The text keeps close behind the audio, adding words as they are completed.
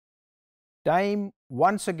Time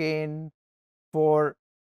once again for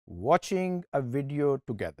watching a video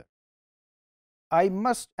together. I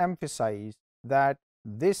must emphasize that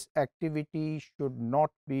this activity should not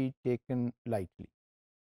be taken lightly.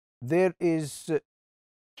 There is a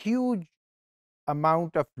huge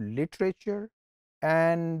amount of literature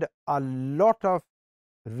and a lot of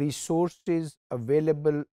resources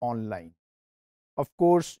available online. Of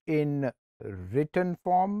course, in written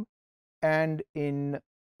form and in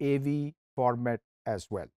AV format as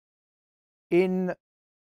well. In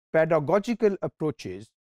pedagogical approaches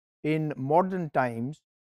in modern times,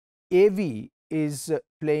 AV is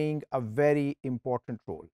playing a very important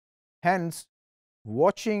role. Hence,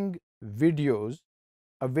 watching videos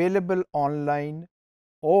available online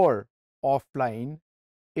or offline,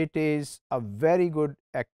 it is a very good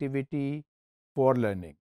activity for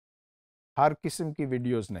learning. हर किस्म की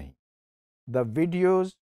videos नहीं. The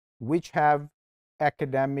videos which have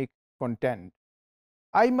academic content.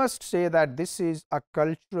 I must say that this is a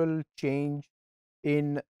cultural change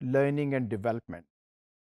in learning and development.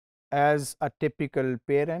 As a typical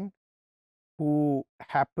parent who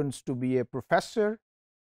happens to be a professor,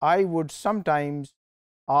 I would sometimes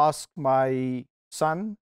ask my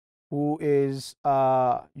son, who is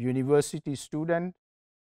a university student,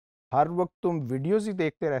 हर वक्त तुम videos ही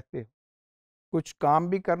देखते रहते हो, कुछ काम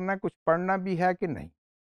भी करना है, कुछ पढ़ना भी है कि नहीं?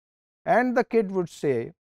 And the kid would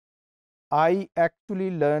say, I actually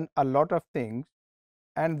learn a lot of things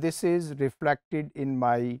and this is reflected in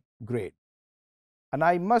my grade. And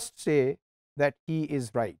I must say that he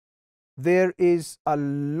is right. There is a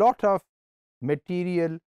lot of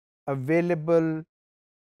material available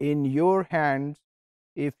in your hands.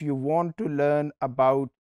 If you want to learn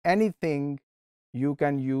about anything, you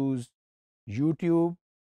can use YouTube,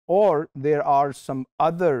 or there are some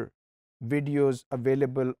other videos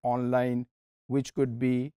available online which could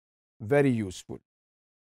be very useful.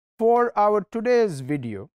 For our today's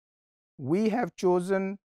video, we have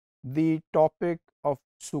chosen the topic of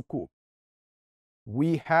sukuk.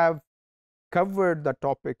 We have covered the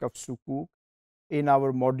topic of sukuk in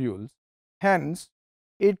our modules. Hence,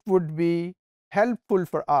 it would be helpful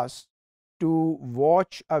for us to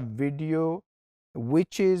watch a video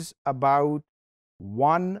which is about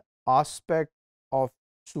one aspect of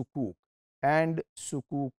sukuk and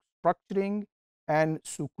sukuk structuring and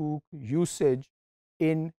sukuk usage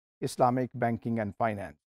in Islamic banking and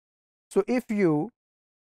finance. So, if you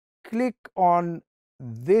click on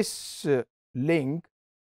this link,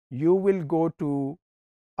 you will go to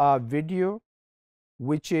a video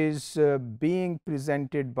which is being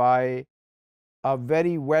presented by a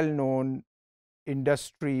very well-known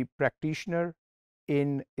industry practitioner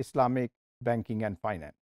in Islamic banking and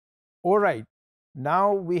finance. All right,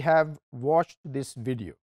 now we have watched this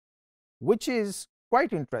video, which is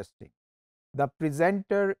quite interesting. The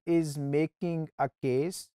presenter is making a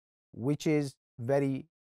case which is very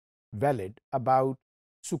valid about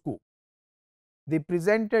sukuk. The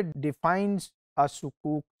presenter defines a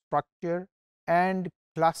sukuk structure and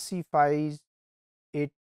classifies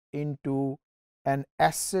it into an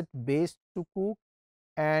asset-based sukuk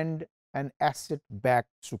and an asset-backed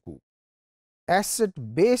sukuk.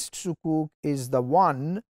 Asset-based sukuk is the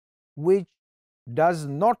one which does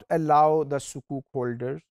not allow the sukuk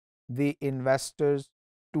holders, the investors,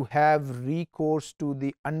 to have recourse to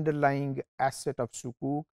the underlying asset of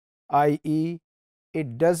sukuk, i.e.,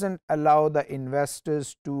 it doesn't allow the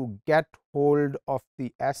investors to get hold of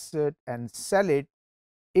the asset and sell it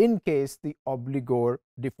in case the obligor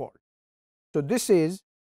default. So, this is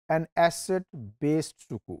an asset-based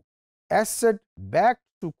sukuk. Asset-backed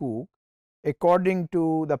sukuk, according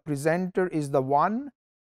to the presenter, is the one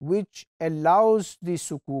which allows the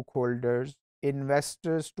sukuk holders,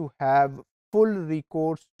 investors, to have full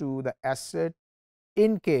recourse to the asset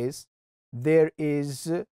in case there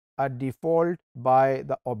is a default by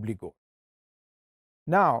the obligor.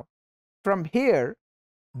 Now, from here,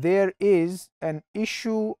 there is an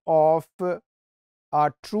issue of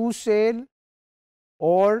a true sale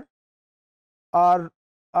or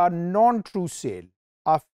a non-true sale,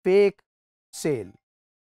 a fake sale.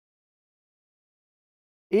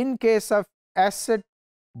 In case of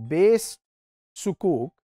asset-based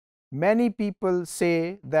sukuk, many people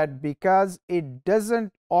say that because it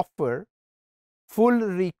doesn't offer full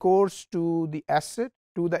recourse to the asset,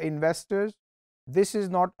 to the investors, this is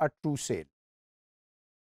not a true sale.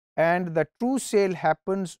 And the true sale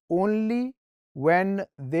happens only when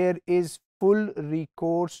there is full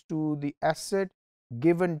recourse to the asset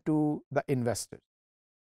given to the investors.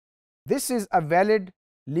 This is a valid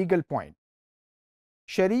legal point.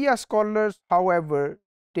 Sharia scholars, however,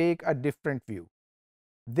 take a different view.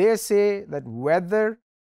 They say that whether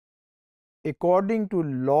according to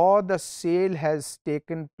law the sale has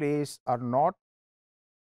taken place or not,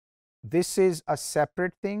 this is a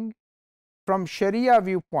separate thing. From Sharia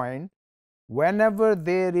viewpoint, whenever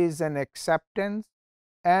there is an acceptance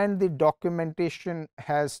and the documentation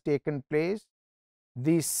has taken place,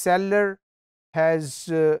 the seller has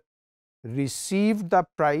received the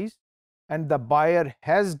price and the buyer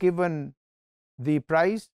has given the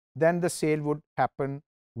price, then the sale would happen,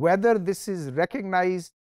 whether this is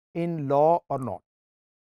recognized in law or not.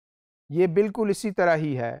 ये बिल्कुल इसी तरह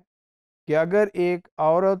ही है कि अगर एक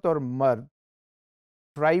औरत और मर्द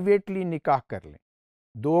प्राइवेटली निकाह कर लें,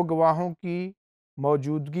 दो गवाहों की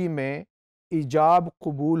मौजूदगी में ईजाब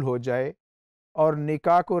कबूल हो जाए और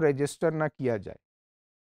निकाह को रजिस्टर ना किया जाए,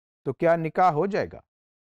 तो क्या निकाह हो जाएगा?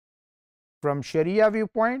 फ्रॉम शरिया व्यू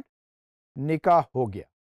पॉइंट निकाह हो गया.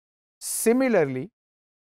 Similarly,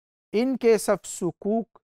 in case of sukuk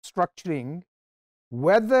structuring,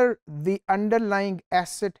 whether the underlying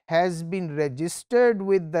asset has been registered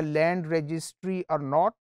with the land registry or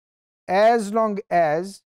not, as long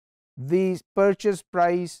as the purchase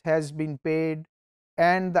price has been paid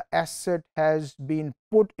and the asset has been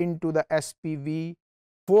put into the SPV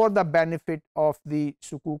for the benefit of the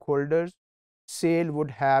sukuk holders, sale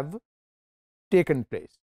would have taken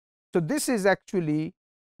place. So this is actually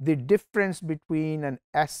the difference between an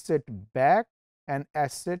asset backed and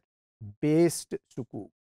asset based sukuk.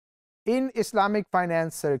 In Islamic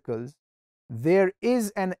finance circles, there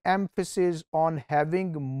is an emphasis on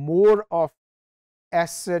having more of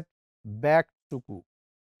asset backed sukuk,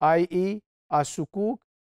 i.e., a sukuk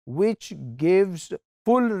which gives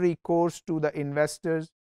full recourse to the investors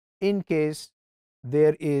in case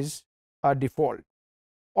there is a default.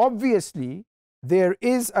 Obviously, there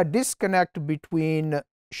is a disconnect between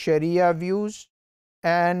Sharia views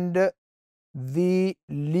and the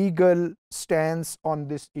legal stance on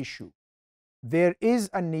this issue. There is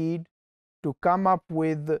a need to come up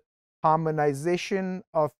with harmonization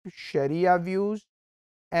of Sharia views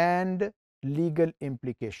and legal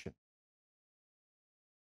implication.